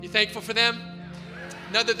You thankful for them?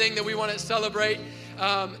 Another thing that we want to celebrate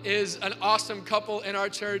is an awesome couple in our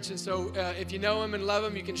church. And so if you know them and love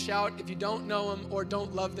them, you can shout. If you don't know them or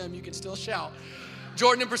don't love them, you can still shout.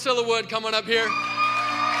 Jordan and Priscilla Wood, come on up here.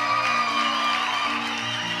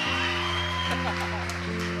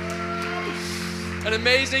 An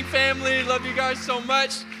amazing family. Love you guys so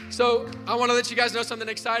much. So I want to let you guys know something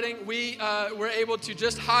exciting. We were able to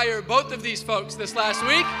just hire both of these folks this last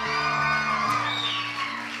week.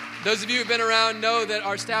 Those of you who've been around know that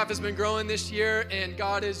our staff has been growing this year, and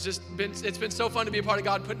God has just been, it's been so fun to be a part of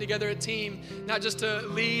God putting together a team, not just to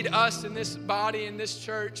lead us in this body, in this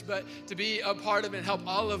church, but to be a part of it and help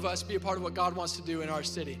all of us be a part of what God wants to do in our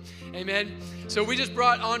city. Amen. So we just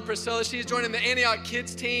brought on Priscilla. She's joining the Antioch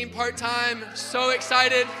Kids team part-time. So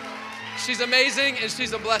excited. She's amazing and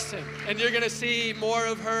she's a blessing. And you're going to see more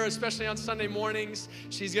of her, especially on Sunday mornings.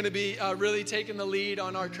 She's going to be really taking the lead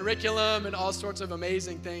on our curriculum and all sorts of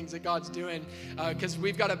amazing things that God's doing. Because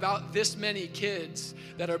we've got about this many kids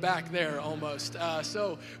that are back there almost.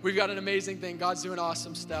 So we've got an amazing thing. God's doing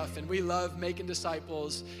awesome stuff. And we love making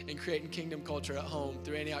disciples and creating kingdom culture at home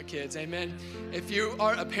through Antioch Kids. Amen. If you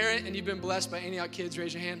are a parent and you've been blessed by Antioch Kids,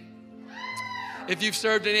 raise your hand. If you've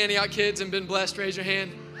served in Antioch Kids and been blessed, raise your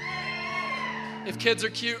hand. If kids are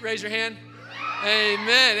cute, raise your hand.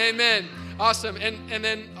 Amen, amen. Awesome. And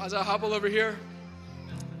then as I hobble over here,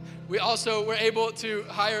 we also were able to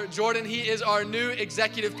hire Jordan. He is our new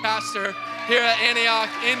executive pastor here at Antioch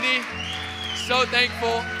Indy. So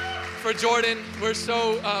thankful for Jordan. We're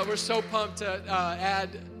so pumped to add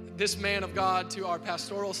this man of God to our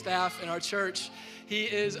pastoral staff in our church. He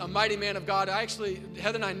is a mighty man of God.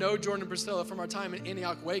 Heather and I know Jordan and Priscilla from our time in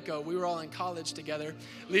Antioch, Waco. We were all in college together,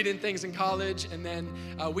 leading things in college, and then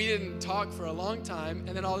we didn't talk for a long time,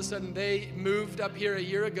 and then all of a sudden they moved up here a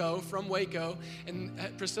year ago from Waco, and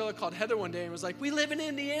Priscilla called Heather one day and was like, "We live in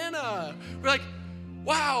Indiana." We're like,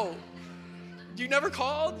 "Wow, you never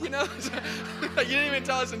called?" You know? You didn't even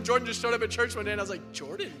tell us, and Jordan just showed up at church one day, and I was like,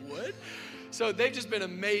 "Jordan, what?" So they've just been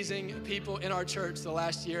amazing people in our church the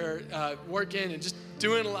last year, working and just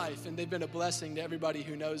doing life, and they've been a blessing to everybody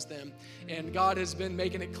who knows them. And God has been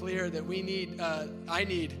making it clear that I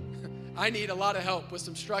need a lot of help with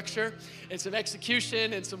some structure and some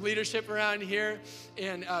execution and some leadership around here.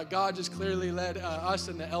 And God just clearly led us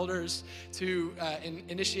and the elders to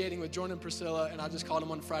initiating with Jordan and Priscilla. And I just called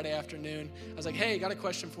them on Friday afternoon. I was like, "Hey, got a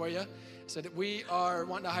question for you." I said, "We are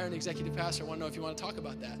wanting to hire an executive pastor. I want to know if you want to talk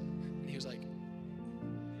about that." And he was like,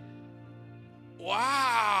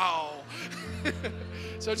 "Wow."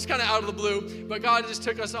 So just kind of out of the blue, but God just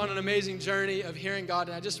took us on an amazing journey of hearing God,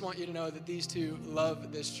 and I just want you to know that these two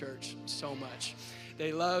love this church so much.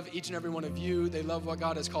 They love each and every one of you. They love what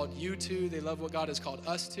God has called you to. They love what God has called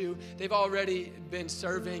us to. They've already been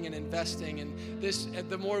serving and investing, and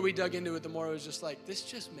the more we dug into it, the more it was just like, this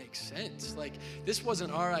just makes sense. Like, this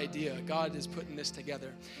wasn't our idea. God is putting this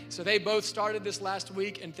together. So they both started this last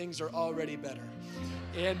week, and things are already better.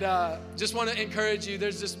 And just want to encourage you,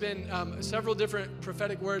 there's just been several different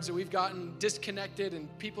prophetic words that we've gotten disconnected and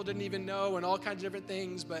people didn't even know and all kinds of different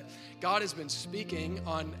things, but God has been speaking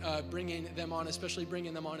on bringing them on, especially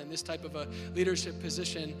bringing them on in this type of a leadership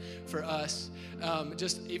position for us,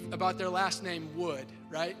 just about their last name, Wood,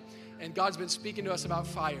 right? And God's been speaking to us about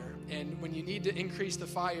fire, and when you need to increase the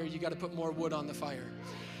fire, you got to put more wood on the fire.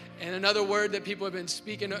 And another word that people have been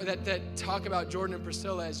speaking, that talk about Jordan and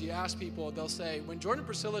Priscilla, as you ask people, they'll say, when Jordan and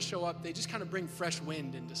Priscilla show up, they just kind of bring fresh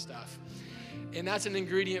wind into stuff. And that's an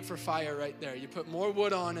ingredient for fire right there. You put more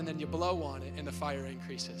wood on and then you blow on it and the fire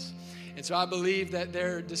increases. And so I believe that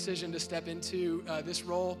their decision to step into this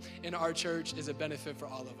role in our church is a benefit for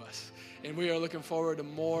all of us. And we are looking forward to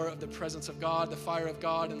more of the presence of God, the fire of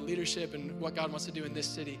God, and leadership and what God wants to do in this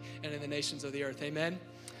city and in the nations of the earth. Amen.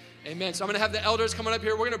 Amen. So I'm going to have the elders coming up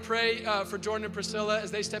here. We're going to pray for Jordan and Priscilla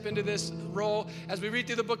as they step into this role. As we read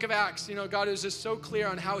through the book of Acts, God is just so clear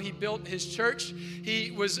on how he built his church.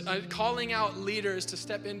 He was calling out leaders to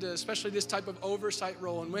step into especially this type of oversight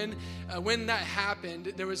role. And when that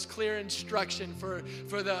happened, there was clear instruction for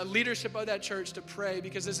the leadership of that church to pray,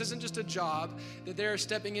 because this isn't just a job, that they're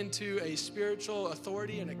stepping into a spiritual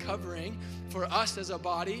authority and a covering for us as a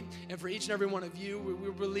body, and for each and every one of you.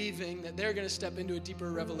 We're believing that they're going to step into a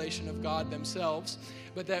deeper revelation of God themselves,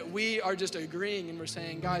 but that we are just agreeing and we're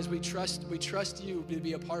saying, guys, we trust you to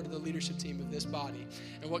be a part of the leadership team of this body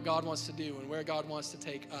and what God wants to do and where God wants to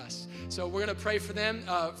take us. So we're going to pray for them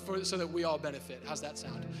so that we all benefit. How's that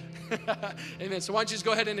sound? Amen. So why don't you just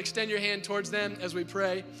go ahead and extend your hand towards them as we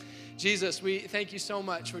pray. Jesus, we thank you so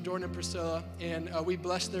much for Jordan and Priscilla, and we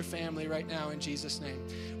bless their family right now in Jesus' name.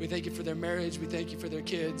 We thank you for their marriage. We thank you for their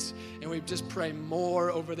kids, and we just pray more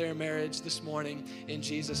over their marriage this morning in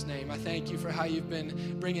Jesus' name. I thank you for how you've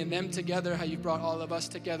been bringing them together, how you've brought all of us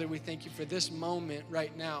together. We thank you for this moment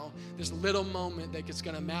right now, this little moment that is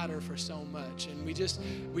going to matter for so much, and we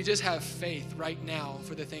just have faith right now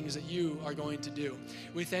for the things that you are going to do.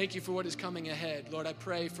 We thank you for what is coming ahead. Lord, I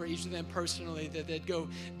pray for each of them personally that they'd go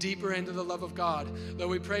deeper into the love of God. Lord,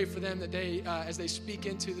 we pray for them that they, as they speak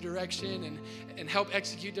into the direction and help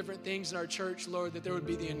execute different things in our church, Lord, that there would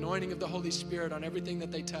be the anointing of the Holy Spirit on everything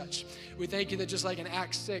that they touch. We thank you that just like in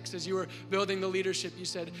Acts 6, as you were building the leadership, you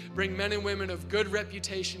said, bring men and women of good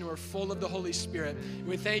reputation who are full of the Holy Spirit.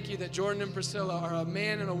 We thank you that Jordan and Priscilla are a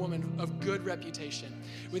man and a woman of good reputation.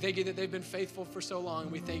 We thank you that they've been faithful for so long.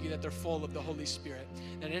 We thank you that they're full of the Holy Spirit.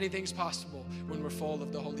 And anything's possible when we're full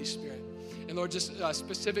of the Holy Spirit. And Lord, just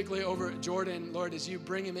specifically over Jordan, Lord, as you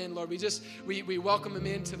bring him in, Lord, we welcome him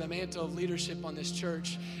into the mantle of leadership on this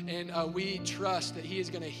church. And we trust that he is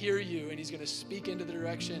going to hear you and he's going to speak into the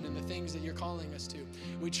direction and the things that you're calling us to.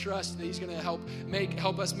 We trust that he's going to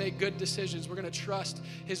help us make good decisions. We're going to trust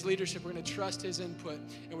his leadership. We're going to trust his input.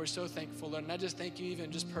 And we're so thankful, Lord. And I just thank you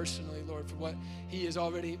even just personally, Lord, for what he has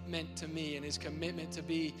already meant to me and his commitment to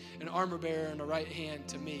be an armor bearer and a right hand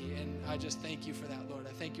to me. And I just thank you for that, Lord.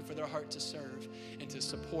 I thank you for their heart to serve and to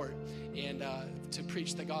support and to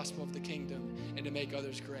preach the gospel of the kingdom and to make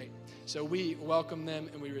others great. So we welcome them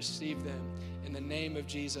and we receive them in the name of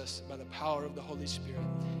Jesus by the power of the Holy Spirit.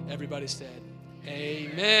 Everybody said,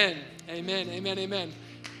 amen, amen, amen, amen.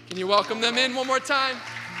 Can you welcome them in one more time?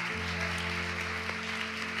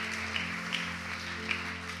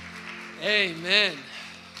 Amen.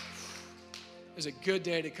 It was a good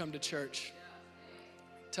day to come to church.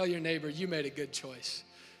 Tell your neighbor, you made a good choice.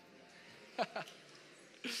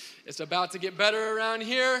 It's about to get better around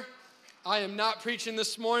here. I am not preaching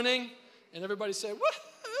this morning. And everybody say,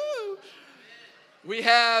 woohoo! We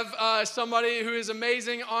have somebody who is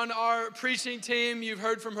amazing on our preaching team. You've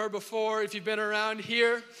heard from her before if you've been around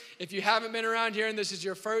here. If you haven't been around here and this is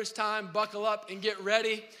your first time, buckle up and get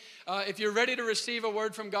ready. If you're ready to receive a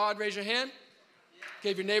word from God, raise your hand. Okay,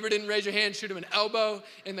 if your neighbor didn't raise your hand, shoot him an elbow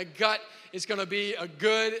in the gut. It's going to be a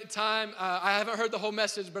good time. I haven't heard the whole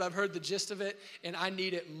message, but I've heard the gist of it, and I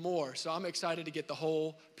need it more. So I'm excited to get the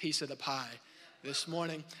whole piece of the pie this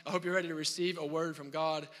morning. I hope you're ready to receive a word from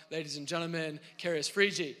God. Ladies and gentlemen, Karis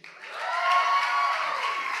Frigi.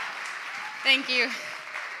 Thank you.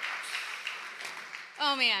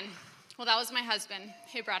 Oh, man. Well, that was my husband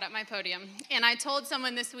who brought up my podium. And I told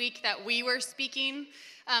someone this week that we were speaking.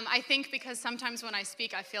 I think because sometimes when I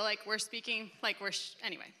speak, I feel like we're speaking,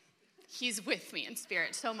 anyway. He's with me in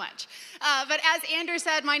spirit so much. But as Andrew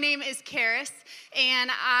said, my name is Karis,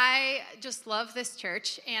 and I just love this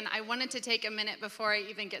church. And I wanted to take a minute before I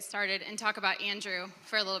even get started and talk about Andrew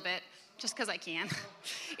for a little bit, just because I can.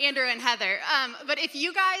 Andrew and Heather. But if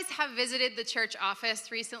you guys have visited the church office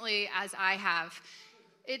recently, as I have,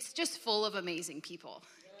 it's just full of amazing people.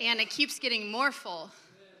 And it keeps getting more full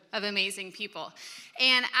of amazing people.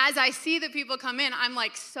 And as I see the people come in, I'm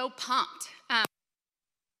like so pumped.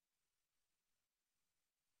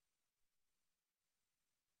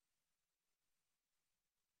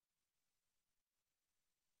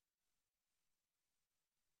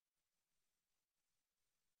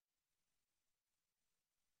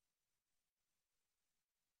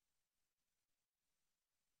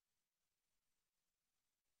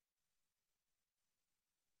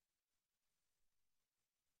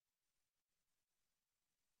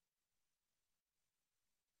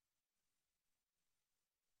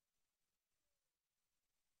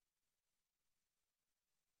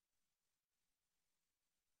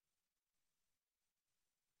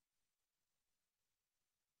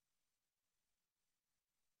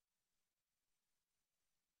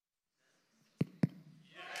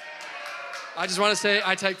 I just want to say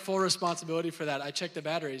I take full responsibility for that. I checked the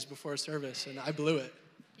batteries before service, and I blew it.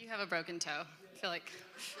 You have a broken toe. I feel like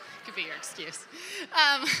it could be your excuse.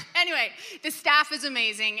 Anyway, the staff is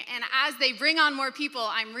amazing, and as they bring on more people,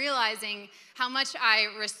 I'm realizing how much I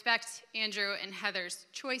respect Andrew and Heather's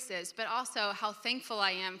choices, but also how thankful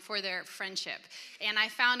I am for their friendship. And I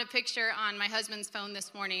found a picture on my husband's phone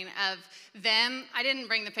this morning of them. I didn't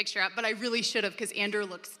bring the picture up, but I really should have because Andrew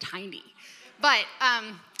looks tiny. But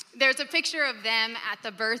there's a picture of them at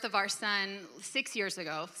the birth of our son 6.5 years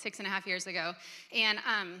ago. And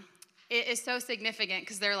it is so significant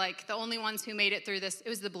because they're like the only ones who made it through this. It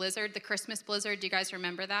was the blizzard, the Christmas blizzard. Do you guys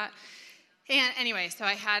remember that? And anyway, so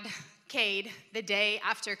I had Cade the day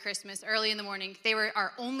after Christmas, early in the morning. They were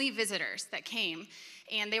our only visitors that came,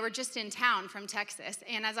 and they were just in town from Texas.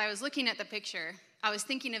 And as I was looking at the picture, I was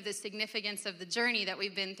thinking of the significance of the journey that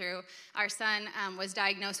we've been through. Our son was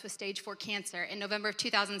diagnosed with stage 4 cancer in November of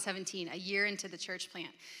 2017, a year into the church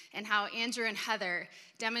plant, and how Andrew and Heather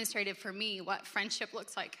demonstrated for me what friendship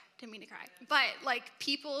looks like. Didn't mean to cry. But like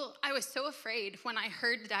people, I was so afraid when I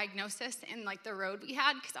heard the diagnosis and like the road we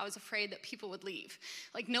had, because I was afraid that people would leave.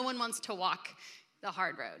 Like no one wants to walk the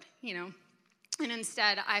hard road, you know? And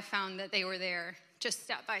instead, I found that they were there just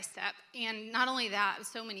step by step. And not only that,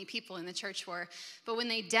 so many people in the church were, but when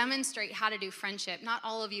they demonstrate how to do friendship, not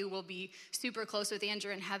all of you will be super close with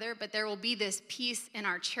Andrew and Heather, but there will be this piece in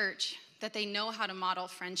our church that they know how to model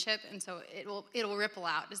friendship, and so it'll ripple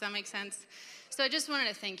out. Does that make sense? So I just wanted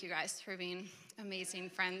to thank you guys for being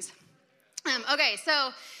amazing friends. Okay,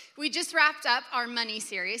 so we just wrapped up our money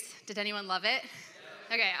series. Did anyone love it?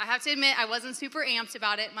 Okay, I have to admit, I wasn't super amped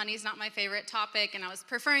about it. Money's not my favorite topic, and I was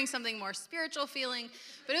preferring something more spiritual feeling,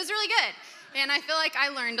 but it was really good. And I feel like I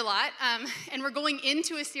learned a lot. And we're going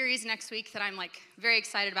into a series next week that I'm like very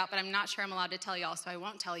excited about, but I'm not sure I'm allowed to tell y'all, so I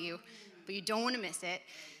won't tell you, but you don't want to miss it.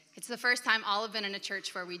 It's the first time all have been in a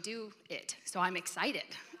church where we do it, so I'm excited.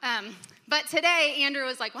 But today, Andrew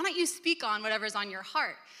was like, why don't you speak on whatever's on your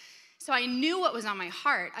heart? So I knew what was on my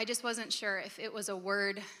heart. I just wasn't sure if it was a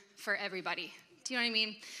word for everybody. Do you know what I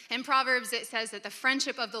mean? In Proverbs, it says that the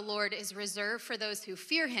friendship of the Lord is reserved for those who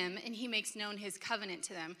fear him, and he makes known his covenant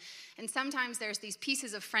to them. And sometimes there's these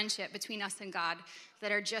pieces of friendship between us and God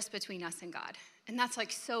that are just between us and God. And that's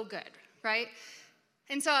like so good, right?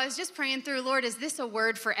 And so I was just praying through, Lord, is this a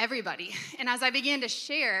word for everybody? And as I began to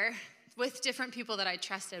share with different people that I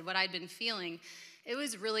trusted what I'd been feeling, it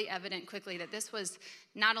was really evident quickly that this was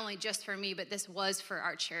not only just for me, but this was for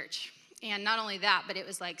our church. And not only that, but it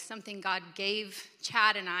was like something God gave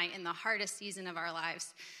Chad and I in the hardest season of our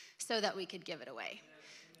lives so that we could give it away.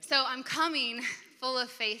 So I'm coming full of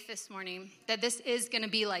faith this morning that this is going to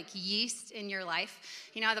be like yeast in your life.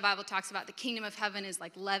 You know how the Bible talks about the kingdom of heaven is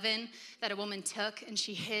like leaven that a woman took and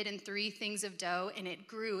she hid in 3 things of dough, and it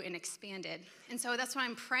grew and expanded. And so that's what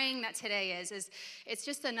I'm praying that today is it's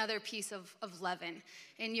just another piece of leaven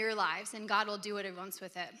in your lives, and God will do what he wants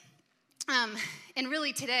with it. And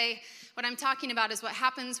really today, what I'm talking about is what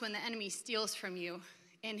happens when the enemy steals from you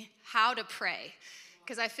and how to pray.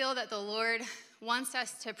 Because I feel that the Lord wants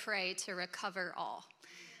us to pray to recover all.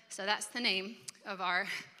 So that's the name of our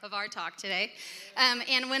talk today.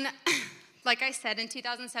 And when, like I said, in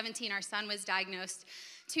 2017, our son was diagnosed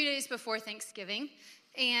 2 days before Thanksgiving.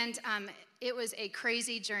 And it was a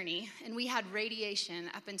crazy journey. And we had radiation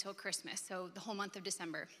up until Christmas, so the whole month of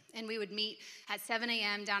December. And we would meet at 7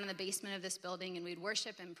 a.m. down in the basement of this building, and we'd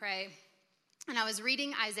worship and pray. And I was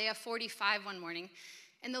reading Isaiah 45 one morning,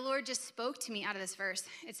 and the Lord just spoke to me out of this verse.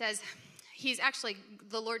 It says,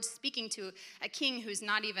 the Lord's speaking to a king who's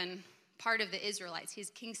not even part of the Israelites. He's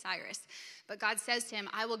King Cyrus. But God says to him,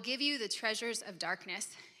 I will give you the treasures of darkness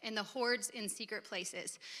and the hoards in secret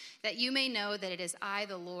places, that you may know that it is I,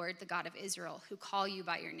 the Lord, the God of Israel, who call you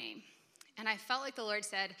by your name. And I felt like the Lord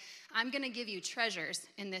said, I'm going to give you treasures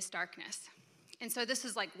in this darkness. And so this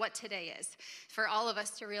is like what today is, for all of us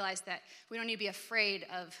to realize that we don't need to be afraid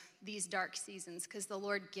of these dark seasons, because the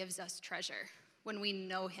Lord gives us treasure. When we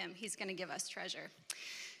know him, he's going to give us treasure.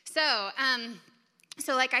 So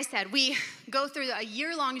like I said, we go through a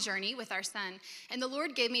year-long journey with our son, and the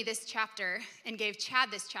Lord gave me this chapter and gave Chad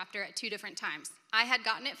this chapter at 2 different times. I had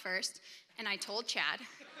gotten it first, and I told Chad,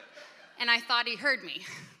 and I thought he heard me.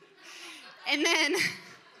 And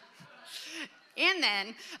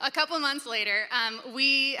then a couple months later,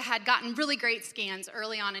 we had gotten really great scans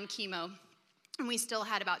early on in chemo, and we still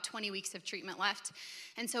had about 20 weeks of treatment left.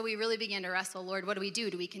 And so we really began to wrestle, Lord, what do we do?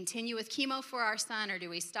 Do we continue with chemo for our son, or do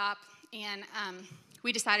we stop? And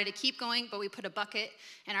we decided to keep going, but we put a bucket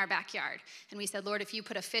in our backyard. And we said, Lord, if you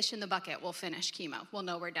put a fish in the bucket, we'll finish chemo. We'll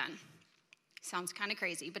know we're done. Sounds kind of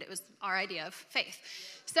crazy, but it was our idea of faith.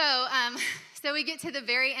 So we get to the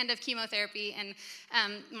very end of chemotherapy, and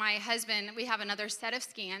my husband, we have another set of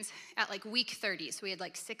scans at like week 30. So we had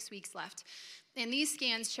like 6 weeks left. And these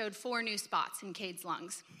scans showed 4 new spots in Cade's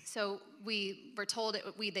lungs. So we were told,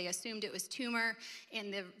 they assumed it was tumor,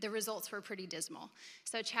 and the results were pretty dismal.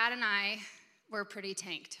 So Chad and I were pretty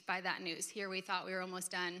tanked by that news. Here we thought we were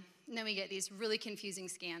almost done, and then we get these really confusing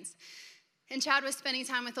scans. And Chad was spending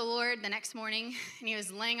time with the Lord the next morning, and he was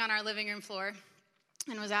laying on our living room floor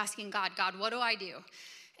and was asking God, what do I do?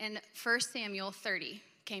 And 1 Samuel 30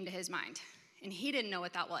 came to his mind. And he didn't know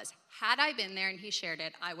what that was. Had I been there and he shared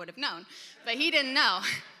it, I would have known. But he didn't know.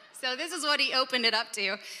 So this is what he opened it up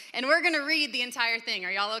to. And we're going to read the entire thing.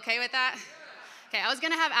 Are y'all okay with that? Okay, I was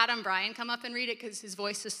going to have Adam Bryan come up and read it because his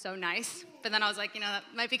voice is so nice. But then I was like, that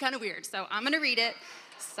might be kind of weird. So I'm going to read it.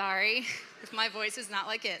 Sorry if my voice is not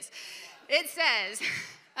like his. It says,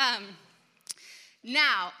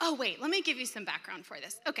 let me give you some background for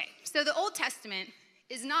this. Okay, so the Old Testament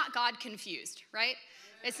is not God confused, right?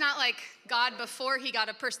 It's not like God before he got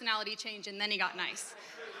a personality change and then he got nice.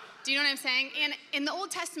 Do you know what I'm saying? And in the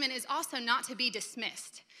Old Testament is also not to be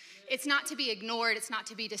dismissed. It's not to be ignored. It's not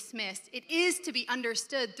to be dismissed. It is to be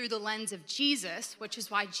understood through the lens of Jesus, which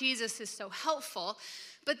is why Jesus is so helpful.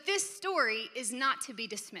 But this story is not to be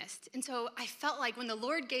dismissed. And so I felt like when the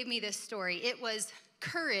Lord gave me this story, it was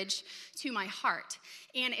courage to my heart.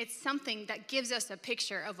 And it's something that gives us a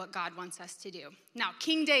picture of what God wants us to do. Now,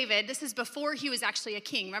 King David, this is before he was actually a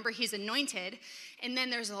king. Remember, he's anointed, and then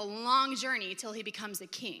there's a long journey till he becomes a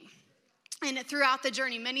king. And throughout the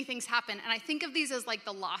journey, many things happen. And I think of these as like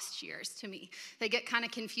the lost years to me. They get kind of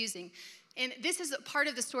confusing. And this is a part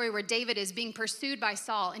of the story where David is being pursued by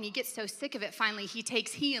Saul, and he gets so sick of it finally,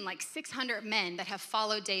 he and like 600 men that have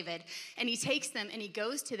followed David, and he takes them and he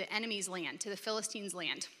goes to the enemy's land, to the Philistines'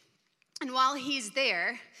 land. And while he's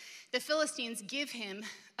there, the Philistines give him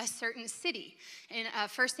a certain city. In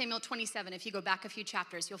 1 Samuel 27, if you go back a few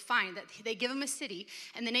chapters, you'll find that they give him a city,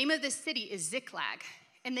 and the name of this city is Ziklag.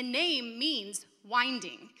 And the name means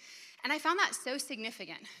winding. And I found that so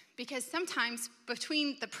significant because sometimes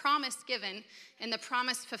between the promise given and the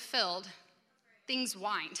promise fulfilled, things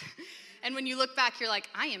wind. And when you look back, you're like,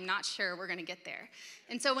 I am not sure we're going to get there.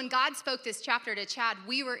 And so when God spoke this chapter to Chad,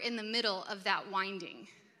 we were in the middle of that winding.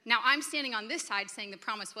 Now, I'm standing on this side saying the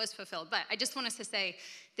promise was fulfilled, but I just want us to say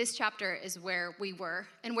this chapter is where we were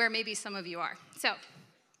and where maybe some of you are. So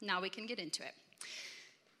now we can get into it.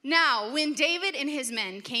 Now, when David and his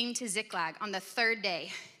men came to Ziklag on the third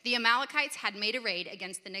day, the Amalekites had made a raid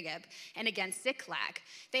against the Negeb and against Ziklag.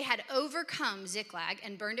 They had overcome Ziklag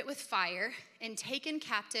and burned it with fire and taken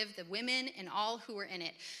captive the women and all who were in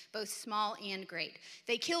it, both small and great.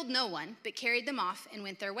 They killed no one, but carried them off and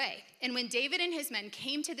went their way. And when David and his men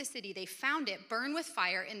came to the city, they found it burned with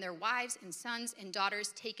fire and their wives and sons and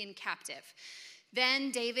daughters taken captive.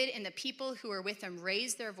 Then David and the people who were with him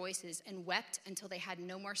raised their voices and wept until they had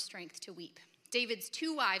no more strength to weep. David's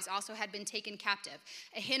 2 wives also had been taken captive,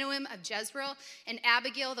 Ahinoam of Jezreel and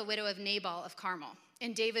Abigail, the widow of Nabal of Carmel.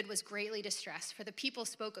 And David was greatly distressed, for the people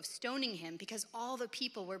spoke of stoning him because all the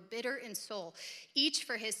people were bitter in soul, each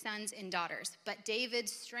for his sons and daughters. But David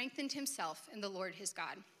strengthened himself in the Lord his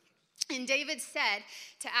God. And David said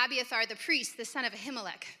to Abiathar the priest, the son of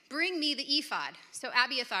Ahimelech, bring me the ephod. So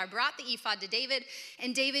Abiathar brought the ephod to David,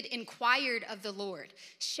 and David inquired of the Lord,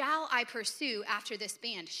 shall I pursue after this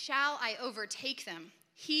band? Shall I overtake them?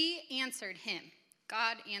 He answered him.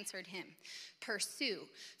 God answered him, pursue,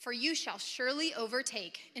 for you shall surely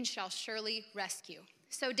overtake and shall surely rescue.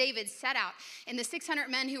 So David set out, and the 600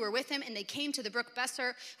 men who were with him, and they came to the brook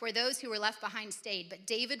Besor, where those who were left behind stayed. But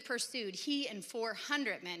David pursued, he and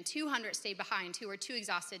 400 men. 200 stayed behind, who were too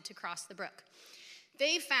exhausted to cross the brook.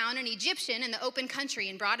 They found an Egyptian in the open country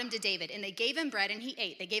and brought him to David, and they gave him bread, and he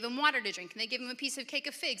ate. They gave him water to drink, and they gave him a piece of cake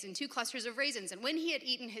of figs and 2 clusters of raisins. And when he had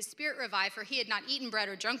eaten, his spirit revived, for he had not eaten bread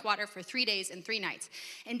or drunk water for 3 days and 3 nights.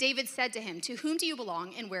 And David said to him, to whom do you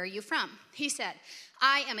belong, and where are you from? He said,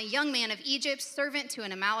 I am a young man of Egypt, servant to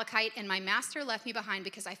an Amalekite, and my master left me behind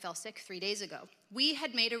because I fell sick 3 days ago. We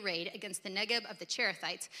had made a raid against the Negeb of the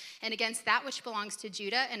Cherethites, and against that which belongs to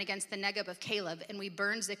Judah, and against the Negeb of Caleb, and we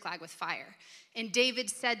burned Ziklag with fire. And David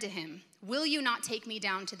said to him, will you not take me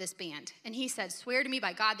down to this band? And he said, swear to me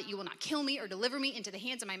by God that you will not kill me or deliver me into the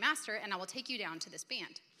hands of my master, and I will take you down to this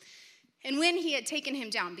band. And when he had taken him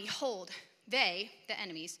down, behold, they, the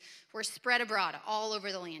enemies, were spread abroad all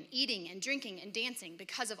over the land, eating and drinking and dancing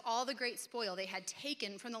because of all the great spoil they had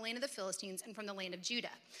taken from the land of the Philistines and from the land of Judah.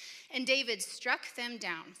 And David struck them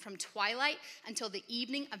down from twilight until the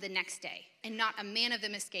evening of the next day, and not a man of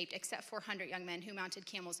them escaped except 400 young men who mounted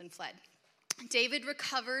camels and fled. David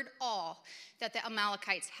recovered all that the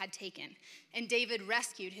Amalekites had taken, and David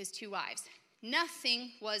rescued his 2 wives.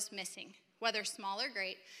 Nothing was missing, whether small or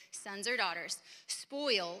great, sons or daughters,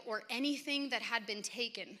 spoil or anything that had been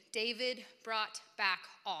taken. David brought back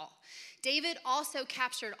all. David also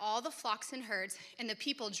captured all the flocks and herds, and the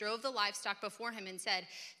people drove the livestock before him and said,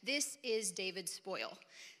 this is David's spoil.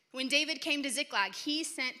 When David came to Ziklag, he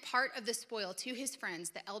sent part of the spoil to his friends,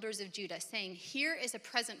 the elders of Judah, saying, here is a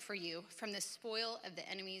present for you from the spoil of the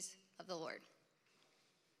enemies of the Lord.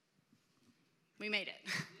 We made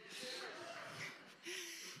it.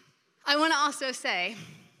 I want to also say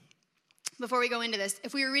before we go into this,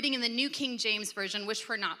 if we were reading in the New King James Version, which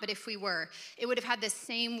we're not, but if we were, it would have had the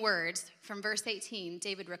same words from verse 18.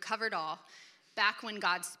 David recovered all. Back when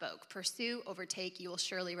God spoke, pursue, overtake, you will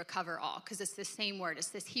surely recover all. Because it's the same word. It's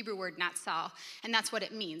this Hebrew word, natsal. And that's what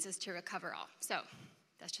it means, is to recover all. So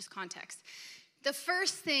that's just context. The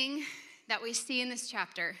first thing that we see in this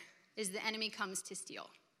chapter is the enemy comes to steal.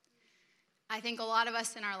 I think a lot of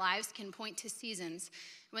us in our lives can point to seasons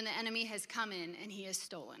when the enemy has come in and he has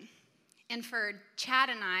stolen. And for Chad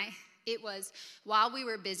and I, it was while we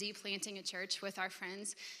were busy planting a church with our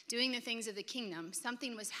friends, doing the things of the kingdom,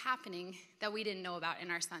 something was happening that we didn't know about in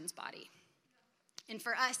our son's body. And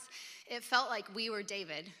for us, it felt like we were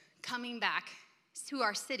David coming back to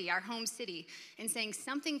our city, our home city, and saying,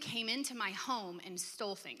 something came into my home and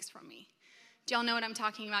stole things from me. Do y'all know what I'm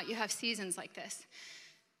talking about? You have seasons like this.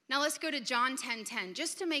 Now let's go to John 10:10,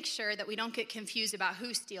 just to make sure that we don't get confused about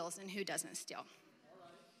who steals and who doesn't steal.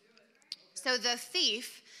 So the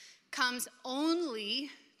thief comes only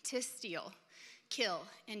to steal, kill,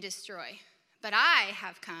 and destroy. But I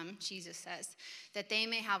have come, Jesus says, that they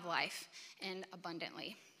may have life and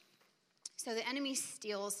abundantly. So the enemy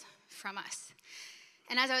steals from us.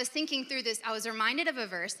 And as I was thinking through this, I was reminded of a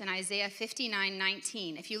verse in Isaiah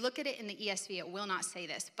 59:19. If you look at it in the ESV, it will not say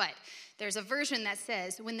this, but there's a version that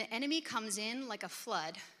says, when the enemy comes in like a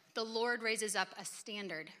flood, the Lord raises up a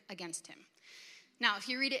standard against him. Now, if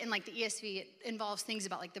you read it in like the ESV, it involves things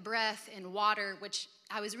about like the breath and water, which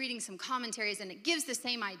I was reading some commentaries, and it gives the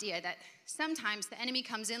same idea that sometimes the enemy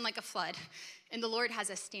comes in like a flood, and the Lord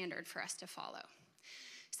has a standard for us to follow.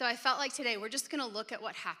 So I felt like today we're just going to look at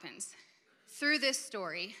what happens through this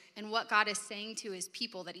story and what God is saying to his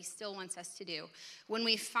people that he still wants us to do when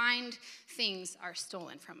we find things are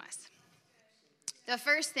stolen from us. The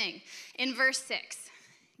first thing, in verse 6,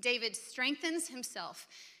 David strengthens himself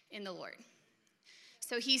in the Lord.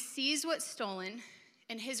 So he sees what's stolen,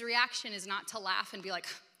 and his reaction is not to laugh and be like,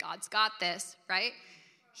 God's got this, right?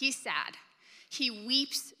 He's sad. He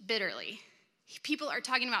weeps bitterly. People are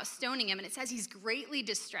talking about stoning him, and it says he's greatly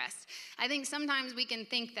distressed. I think sometimes we can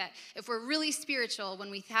think that if we're really spiritual, when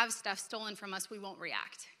we have stuff stolen from us, we won't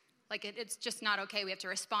react. Like it's just not okay. We have to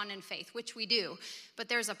respond in faith, which we do. But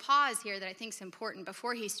there's a pause here that I think is important.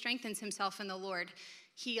 Before he strengthens himself in the Lord,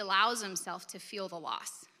 he allows himself to feel the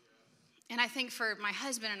loss. And I think for my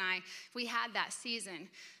husband and I, we had that season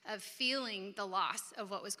of feeling the loss of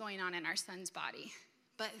what was going on in our son's body.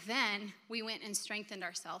 But then we went and strengthened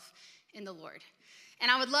ourselves in the Lord. And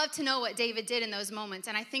I would love to know what David did in those moments.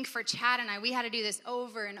 And I think for Chad and I, we had to do this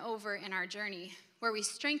over and over in our journey, where we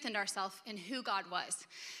strengthened ourselves in who God was.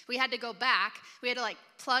 We had to go back. We had to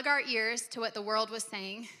plug our ears to what the world was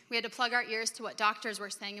saying. We had to plug our ears to what doctors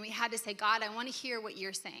were saying. And we had to say, God, I want to hear what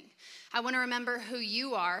you're saying. I want to remember who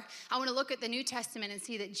you are. I want to look at the New Testament and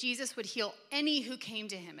see that Jesus would heal any who came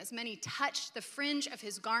to him. As many touched the fringe of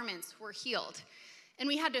his garments were healed. And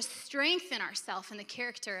we had to strengthen ourselves in the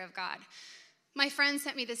character of God. My friend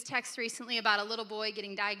sent me this text recently about a little boy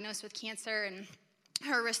getting diagnosed with cancer, and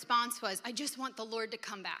her response was, I just want the Lord to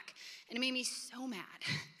come back. And it made me so mad.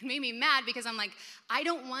 It made me mad because I'm like, I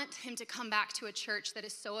don't want him to come back to a church that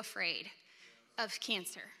is so afraid of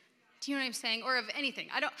cancer. Do you know what I'm saying? Or of anything.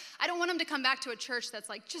 I don't want him to come back to a church that's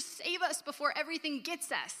like, just save us before everything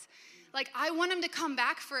gets us. Like, I want him to come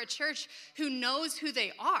back for a church who knows who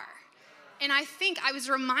they are. And I think I was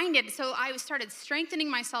reminded, so I started strengthening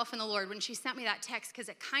myself in the Lord when she sent me that text, because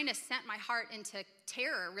it kind of sent my heart into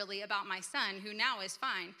terror, really, about my son, who now is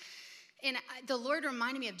fine. And the Lord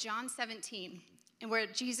reminded me of John 17, and where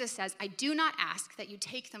Jesus says, I do not ask that you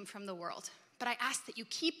take them from the world, but I ask that you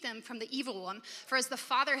keep them from the evil one. For as the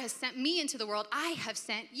Father has sent me into the world, I have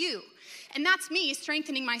sent you. And that's me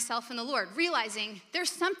strengthening myself in the Lord, realizing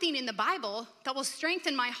there's something in the Bible that will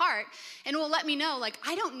strengthen my heart and will let me know,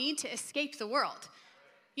 I don't need to escape the world.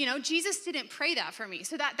 You know, Jesus didn't pray that for me.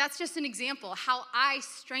 So that's just an example how I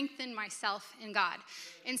strengthen myself in God.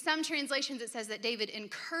 In some translations, it says that David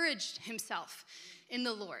encouraged himself in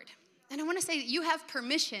the Lord. And I want to say that you have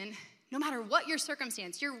permission. No matter what your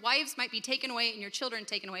circumstance, your wives might be taken away and your children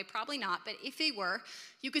taken away, probably not, but if they were,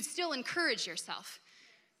 you could still encourage yourself.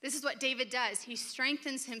 This is what David does. He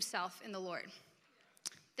strengthens himself in the Lord.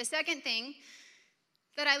 The second thing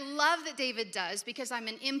that I love that David does, because I'm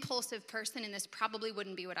an impulsive person and this probably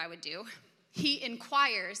wouldn't be what I would do, he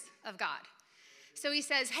inquires of God. So he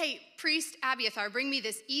says, hey, priest Abiathar, bring me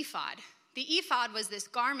this ephod. The ephod was this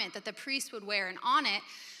garment that the priest would wear, and on it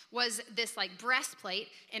was this breastplate,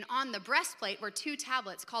 and on the breastplate were two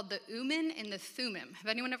tablets called the Urim and the Thummim. Have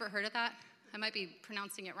anyone ever heard of that? I might be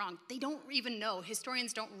pronouncing it wrong. They don't even know.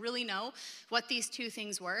 Historians don't really know what these two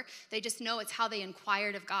things were. They just know it's how they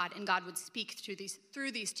inquired of God, and God would speak through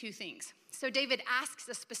these two things. So David asks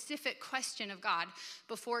a specific question of God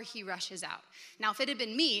before he rushes out. Now, if it had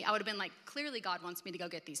been me, I would have been like, clearly God wants me to go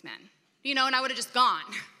get these men. And I would have just gone.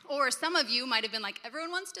 Or some of you might have been like,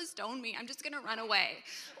 everyone wants to stone me. I'm just going to run away.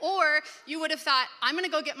 Or you would have thought, I'm going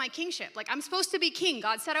to go get my kingship. Like, I'm supposed to be king.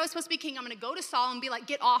 God said I was supposed to be king. I'm going to go to Saul and be like,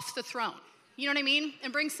 get off the throne. You know what I mean?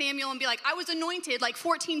 And bring Samuel and be like, I was anointed like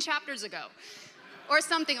 14 chapters ago. Or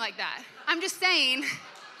something like that. I'm just saying,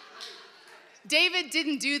 David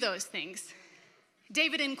didn't do those things.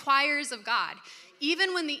 David inquires of God.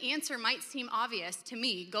 Even when the answer might seem obvious to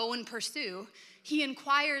me, go and pursue, he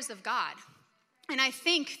inquires of God. And I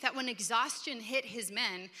think that when exhaustion hit his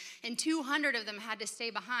men and 200 of them had to stay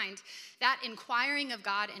behind, that inquiring of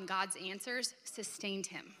God and God's answers sustained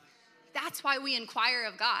him. That's why we inquire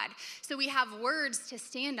of God. So we have words to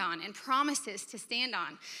stand on and promises to stand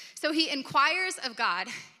on. So he inquires of God,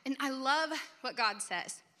 and I love what God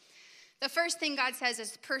says. The first thing God says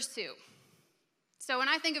is pursue. So when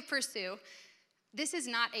I think of pursue, this is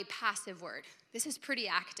not a passive word. This is pretty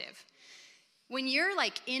active. When you're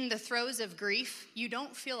like in the throes of grief, you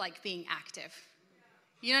don't feel like being active.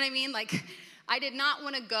 You know what I mean? Like, I did not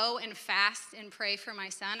want to go and fast and pray for my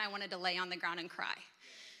son. I wanted to lay on the ground and cry.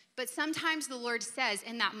 But sometimes the Lord says,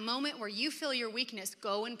 in that moment where you feel your weakness,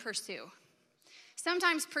 go and pursue.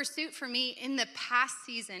 Sometimes pursuit for me in the past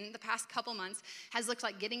season, the past couple months, has looked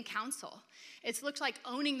like getting counsel. It's looked like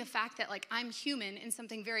owning the fact that like I'm human and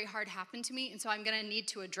something very hard happened to me, and so I'm going to need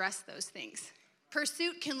to address those things.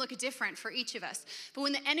 Pursuit can look different for each of us. But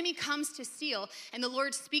when the enemy comes to steal and the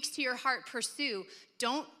Lord speaks to your heart, pursue,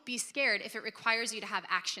 don't be scared if it requires you to have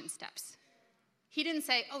action steps. He didn't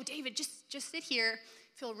say, oh, David, just sit here,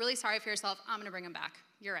 feel really sorry for yourself. I'm going to bring him back.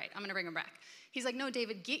 You're right. I'm going to bring him back. He's like, no,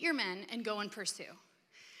 David, get your men and go and pursue.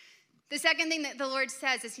 The second thing that the Lord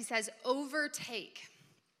says is he says, overtake.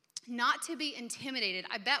 Not to be intimidated.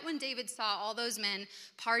 I bet when David saw all those men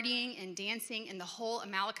partying and dancing and the whole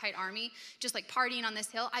Amalekite army just like partying on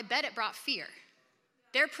this hill, I bet it brought fear.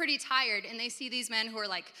 They're pretty tired and they see these men who are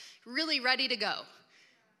like really ready to go.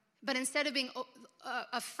 But instead of being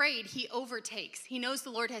afraid, he overtakes. He knows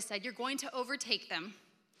the Lord has said, you're going to overtake them.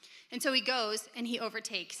 And so he goes and he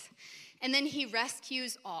overtakes. And then he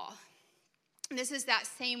rescues all. And this is that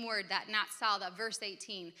same word, that natsal, that verse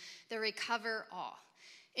 18, the recover all.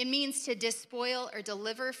 It means to despoil or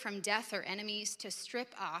deliver from death or enemies, to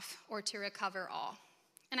strip off, or to recover all.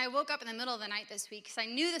 And I woke up in the middle of the night this week because I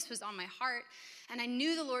knew this was on my heart, and I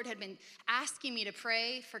knew the Lord had been asking me to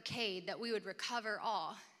pray for Cade that we would recover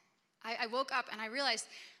all. I woke up and I realized,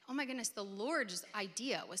 oh my goodness, the Lord's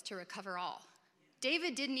idea was to recover all.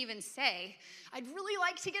 David didn't even say, I'd really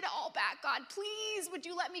like to get it all back. God, please, would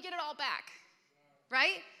you let me get it all back?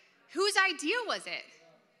 Right? Whose idea was it?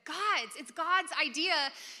 God's. It's God's idea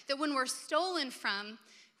that when we're stolen from,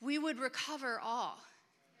 we would recover all,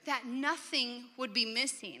 that nothing would be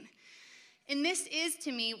missing. And this is,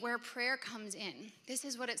 to me, where prayer comes in. This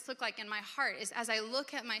is what it's looked like in my heart, is as I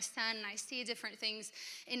look at my son and I see different things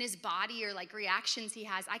in his body or like reactions he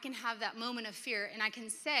has, I can have that moment of fear and I can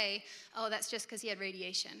say, oh, that's just because he had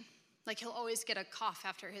radiation. Like he'll always get a cough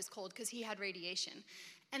after his cold because he had radiation.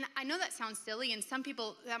 And I know that sounds silly, and some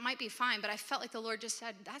people, that might be fine, but I felt like the Lord just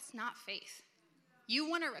said, that's not faith. You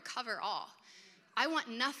want to recover all. I want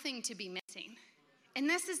nothing to be missing. And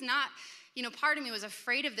this is not, part of me was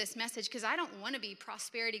afraid of this message because I don't want to be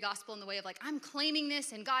prosperity gospel in the way of like, I'm claiming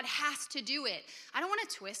this and God has to do it. I don't want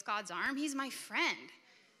to twist God's arm. He's my friend.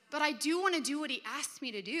 But I do want to do what he asks me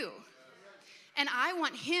to do. And I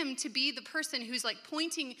want him to be the person who's like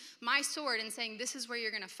pointing my sword and saying, this is where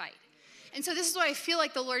you're going to fight. And so this is what I feel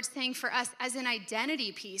like the Lord's saying for us as an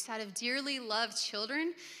identity piece out of dearly loved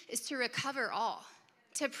children is to recover all,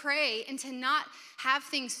 to pray and to not have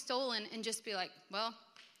things stolen and just be like, well,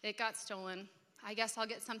 it got stolen. I guess I'll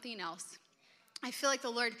get something else. I feel like the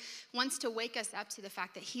Lord wants to wake us up to the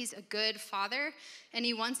fact that he's a good father and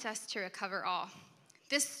he wants us to recover all.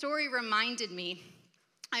 This story reminded me,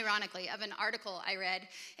 ironically, of an article I read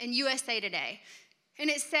in USA Today. And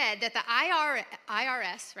it said that the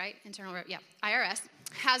IRS, right? IRS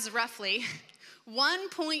has roughly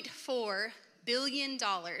 $1.4 billion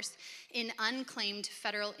in unclaimed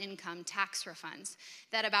federal income tax refunds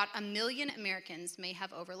that about 1 million Americans may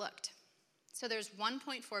have overlooked. So there's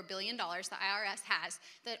 $1.4 billion the IRS has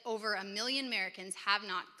that over 1 million Americans have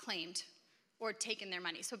not claimed or taken their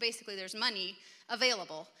money. So basically there's money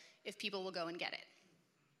available if people will go and get it,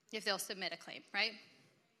 if they'll submit a claim, right?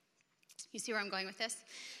 You see where I'm going with this?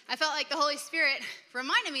 I felt like the Holy Spirit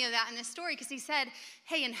reminded me of that in this story because he said,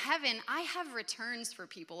 hey, in heaven, I have returns for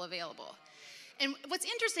people available. And what's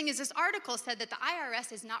interesting is this article said that the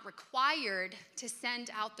IRS is not required to send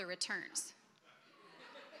out the returns.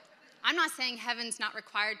 I'm not saying heaven's not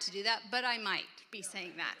required to do that, but I might be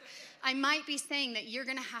saying that. I might be saying that you're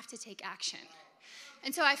going to have to take action.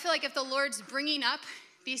 And so I feel like if the Lord's bringing up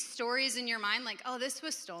these stories in your mind, like, oh, this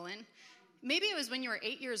was stolen. Maybe it was when you were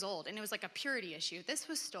 8 years old and it was like a purity issue. This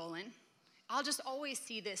was stolen. I'll just always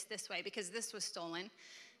see this way because this was stolen.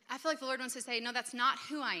 I feel like the Lord wants to say, no, that's not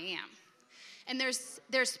who I am. And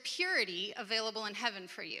there's purity available in heaven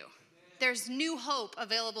for you. There's new hope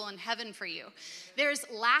available in heaven for you. There's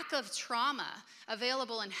lack of trauma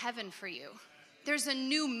available in heaven for you. There's a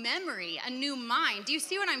new memory, a new mind. Do you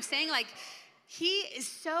see what I'm saying? Like, he is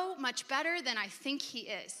so much better than I think he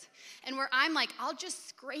is. And where I'm like, I'll just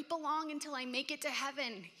scrape along until I make it to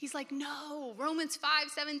heaven. He's like, no, Romans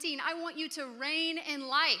 5:17, I want you to reign in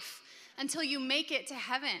life until you make it to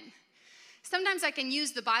heaven. Sometimes I can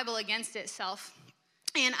use the Bible against itself.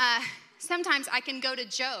 And sometimes I can go to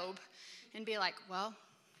Job and be like, well,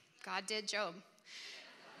 God did Job.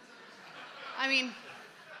 I mean,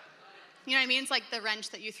 you know what I mean? It's like the wrench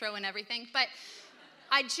that you throw in everything. But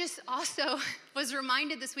I just also was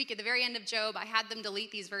reminded this week at the very end of Job, I had them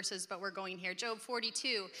delete these verses, but we're going here. Job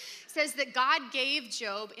 42 says that God gave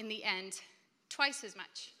Job in the end twice as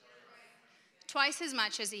much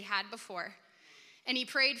as he had before. And he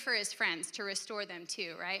prayed for his friends to restore them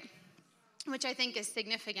too, right? Which I think is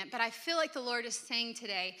significant. But I feel like the Lord is saying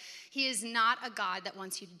today, he is not a God that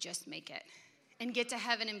wants you to just make it and get to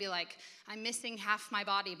heaven and be like, I'm missing half my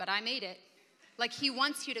body, but I made it. Like, he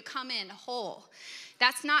wants you to come in whole.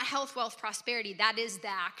 That's not health, wealth, prosperity. That is the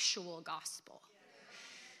actual gospel.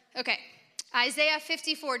 Okay, Isaiah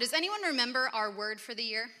 54. Does anyone remember our word for the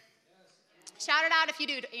year? Shout it out if you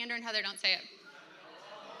do. Andrew and Heather, don't say it.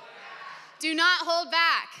 Do not hold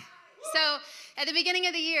back. So at the beginning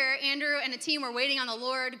of the year, Andrew and the team were waiting on the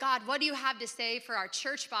Lord. God, what do you have to say for our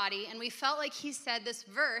church body? And we felt like he said this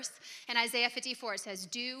verse in Isaiah 54. It says,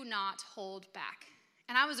 do not hold back.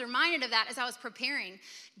 And I was reminded of that as I was preparing.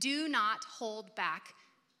 Do not hold back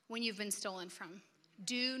when you've been stolen from.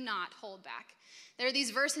 Do not hold back. There are these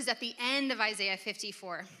verses at the end of Isaiah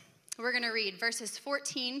 54. We're going to read verses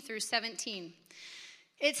 14 through 17.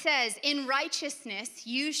 It says, in righteousness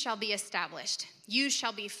you shall be established. You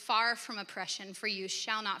shall be far from oppression, for you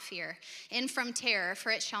shall not fear. And from terror,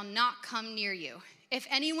 for it shall not come near you. If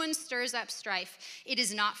anyone stirs up strife, it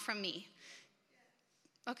is not from me.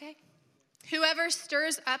 Okay? Whoever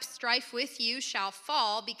stirs up strife with you shall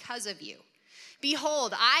fall because of you.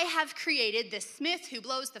 Behold, I have created the smith who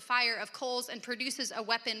blows the fire of coals and produces a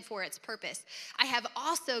weapon for its purpose. I have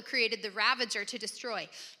also created the ravager to destroy.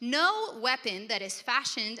 No weapon that is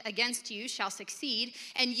fashioned against you shall succeed,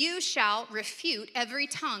 and you shall refute every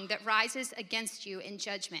tongue that rises against you in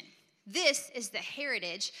judgment. This is the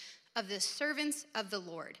heritage of the servants of the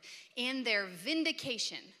Lord, and their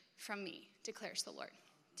vindication from me, declares the Lord.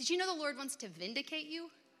 Did you know the Lord wants to vindicate you?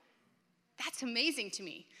 That's amazing to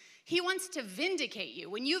me. He wants to vindicate you.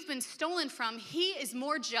 When you've been stolen from, he is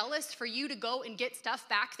more jealous for you to go and get stuff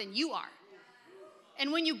back than you are.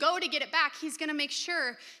 And when you go to get it back, he's going to make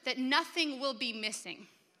sure that nothing will be missing.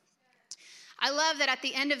 I love that at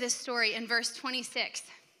the end of this story in verse 26,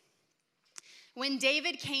 when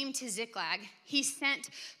David came to Ziklag, he sent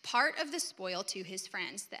part of the spoil to his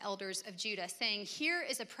friends, the elders of Judah, saying, here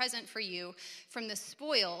is a present for you from the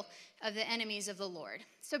spoil of the enemies of the Lord.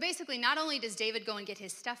 So basically, not only does David go and get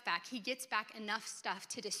his stuff back, he gets back enough stuff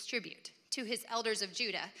to distribute to his elders of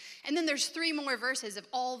Judah. And then there's 3 more verses of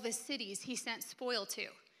all the cities he sent spoil to.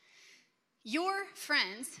 Your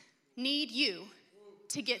friends need you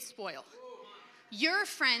to get spoil. Your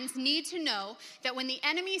friends need to know that when the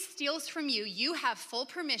enemy steals from you, you have full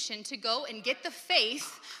permission to go and get the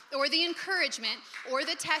faith or the encouragement or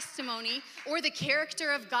the testimony or the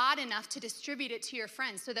character of God enough to distribute it to your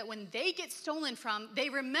friends so that when they get stolen from, they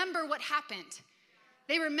remember what happened.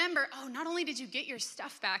 They remember, oh, not only did you get your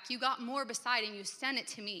stuff back, you got more beside and you sent it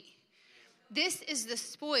to me. This is the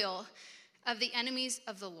spoil of the enemies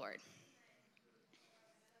of the Lord.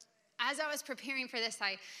 As I was preparing for this,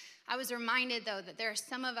 I was reminded, though, that there are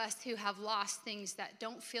some of us who have lost things that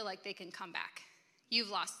don't feel like they can come back. You've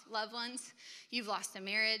lost loved ones. You've lost a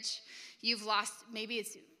marriage. You've lost, maybe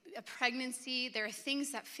it's a pregnancy. There are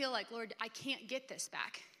things that feel like, Lord, I can't get this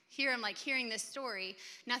back. Here I'm like hearing this story.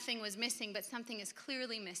 Nothing was missing, but something is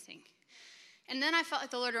clearly missing. And then I felt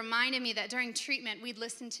like the Lord reminded me that during treatment, we'd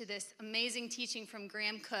listened to this amazing teaching from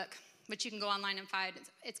Graham Cook. which you can go online and find.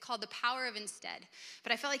 It's called The Power of Instead.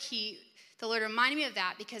 But I felt like the Lord reminded me of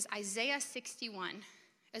that because Isaiah 61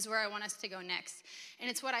 is where I want us to go next. And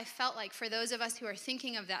it's what I felt like for those of us who are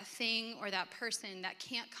thinking of that thing or that person that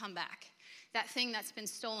can't come back, that thing that's been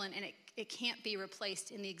stolen and it can't be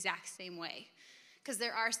replaced in the exact same way. Because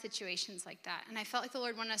there are situations like that. And I felt like the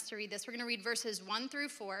Lord wanted us to read this. We're going to read verses 1 through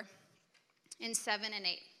 4 and 7 and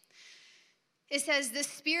 8. It says, "The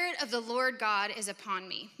Spirit of the Lord God is upon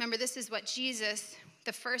me." Remember, this is what Jesus,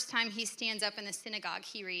 the first time he stands up in the synagogue,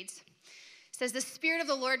 he reads. It says, "The Spirit of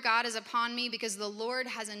the Lord God is upon me because the Lord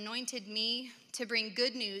has anointed me to bring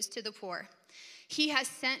good news to the poor. He has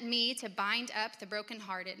sent me to bind up the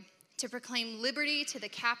brokenhearted, to proclaim liberty to the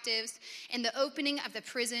captives and the opening of the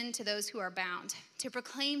prison to those who are bound, to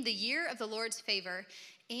proclaim the year of the Lord's favor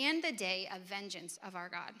and the day of vengeance of our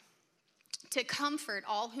God, to comfort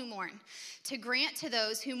all who mourn, to grant to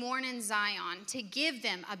those who mourn in Zion, to give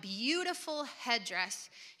them a beautiful headdress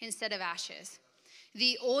instead of ashes,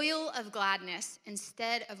 the oil of gladness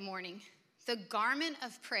instead of mourning, the garment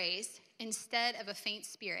of praise instead of a faint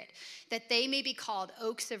spirit, that they may be called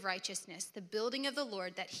oaks of righteousness, the building of the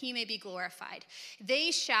Lord, that he may be glorified.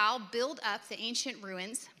 They shall build up the ancient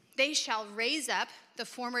ruins. They shall raise up the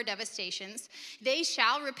former devastations. They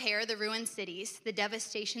shall repair the ruined cities, the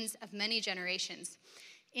devastations of many generations.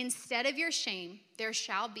 Instead of your shame, there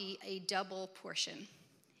shall be a double portion.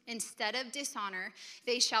 Instead of dishonor,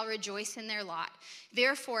 they shall rejoice in their lot.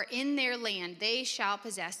 Therefore, in their land, they shall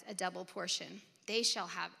possess a double portion. They shall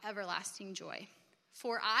have everlasting joy.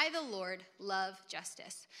 For I, the Lord, love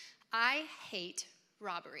justice. I hate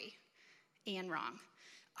robbery and wrong.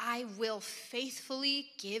 I will faithfully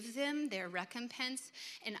give them their recompense,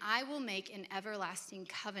 and I will make an everlasting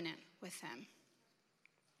covenant with them.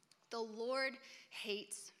 The Lord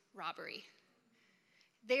hates robbery.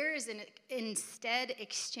 There is an instead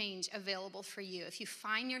exchange available for you. If you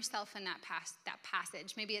find yourself in that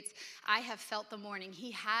passage, maybe it's, I have felt the mourning.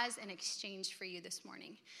 He has an exchange for you this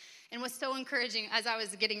morning. And what's so encouraging, as I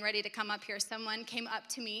was getting ready to come up here, someone came up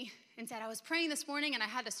to me and said, I was praying this morning and I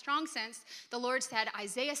had a strong sense. The Lord said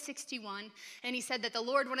Isaiah 61, and he said that the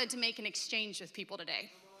Lord wanted to make an exchange with people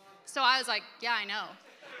today. So I was like, yeah, I know.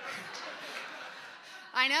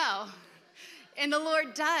 I know. And the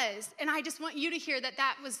Lord does. And I just want you to hear that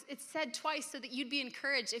it's said twice so that you'd be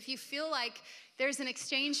encouraged. If you feel like there's an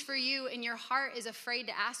exchange for you and your heart is afraid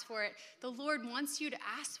to ask for it, the Lord wants you to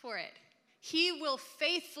ask for it. He will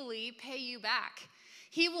faithfully pay you back.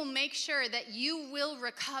 He will make sure that you will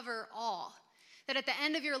recover all. That at the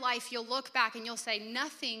end of your life, you'll look back and you'll say,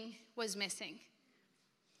 nothing was missing.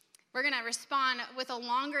 We're going to respond with a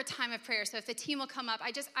longer time of prayer. So if the team will come up,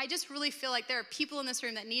 I just really feel like there are people in this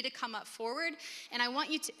room that need to come up forward. And I want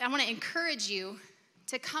to encourage you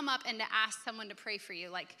to come up and to ask someone to pray for you.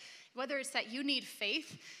 Like whether it's that you need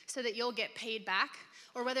faith so that you'll get paid back,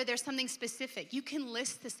 or whether there's something specific. You can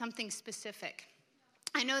list to something specific.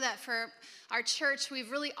 I know that for our church,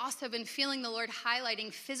 we've really also been feeling the Lord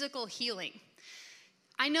highlighting physical healing.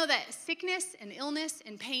 I know that sickness and illness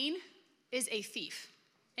and pain is a thief.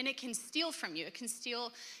 And it can steal from you. It can steal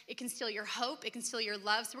your hope. It can steal your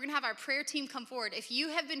love. So we're going to have our prayer team come forward. If you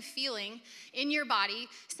have been feeling in your body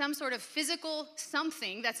some sort of physical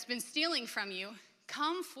something that's been stealing from you,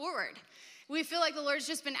 come forward. We feel like the Lord's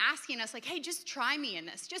just been asking us, like, hey, just try me in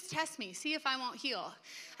this. Just test me. See if I won't heal.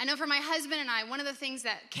 I know for my husband and I, one of the things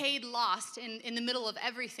that Cade lost in the middle of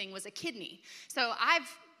everything was a kidney. So I've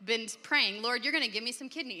been praying, Lord, you're going to give me some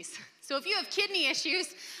kidneys. So if you have kidney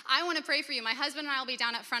issues, I want to pray for you. My husband and I will be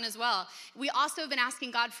down up front as well. We also have been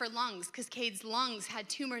asking God for lungs because Cade's lungs had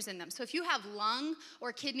tumors in them. So if you have lung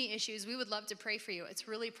or kidney issues, we would love to pray for you. It's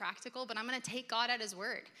really practical, but I'm going to take God at his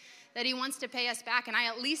word that he wants to pay us back. And I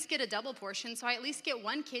at least get a double portion, so I at least get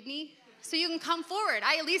one kidney so you can come forward.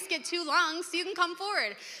 I at least get 2 lungs so you can come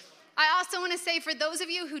forward. I also want to say for those of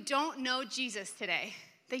you who don't know Jesus today,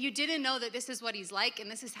 that you didn't know that this is what he's like and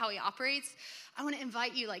this is how he operates, I want to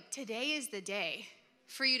invite you, like, today is the day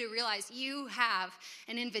for you to realize you have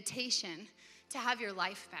an invitation to have your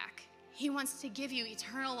life back. He wants to give you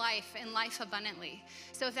eternal life and life abundantly.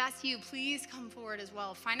 So if that's you, please come forward as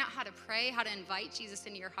well. Find out how to pray, how to invite Jesus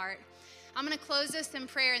into your heart. I'm going to close this in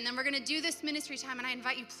prayer, and then we're going to do this ministry time, and I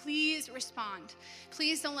invite you, please respond.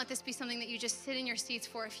 Please don't let this be something that you just sit in your seats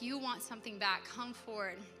for. If you want something back, come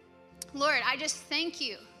forward. Lord, I just thank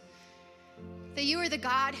you that you are the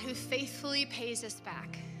God who faithfully pays us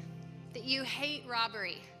back, that you hate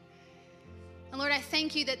robbery. And Lord, I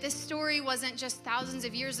thank you that this story wasn't just thousands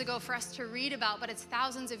of years ago for us to read about, but it's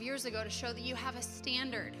thousands of years ago to show that you have a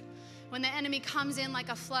standard. When the enemy comes in like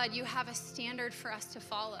a flood, you have a standard for us to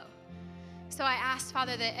follow. So I ask,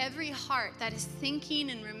 Father, that every heart that is thinking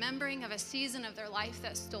and remembering of a season of their life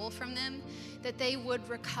that stole from them, that they would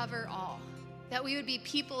recover all. That we would be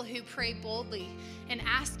people who pray boldly and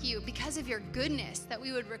ask you, because of your goodness, that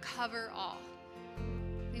we would recover all.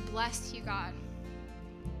 We bless you, God.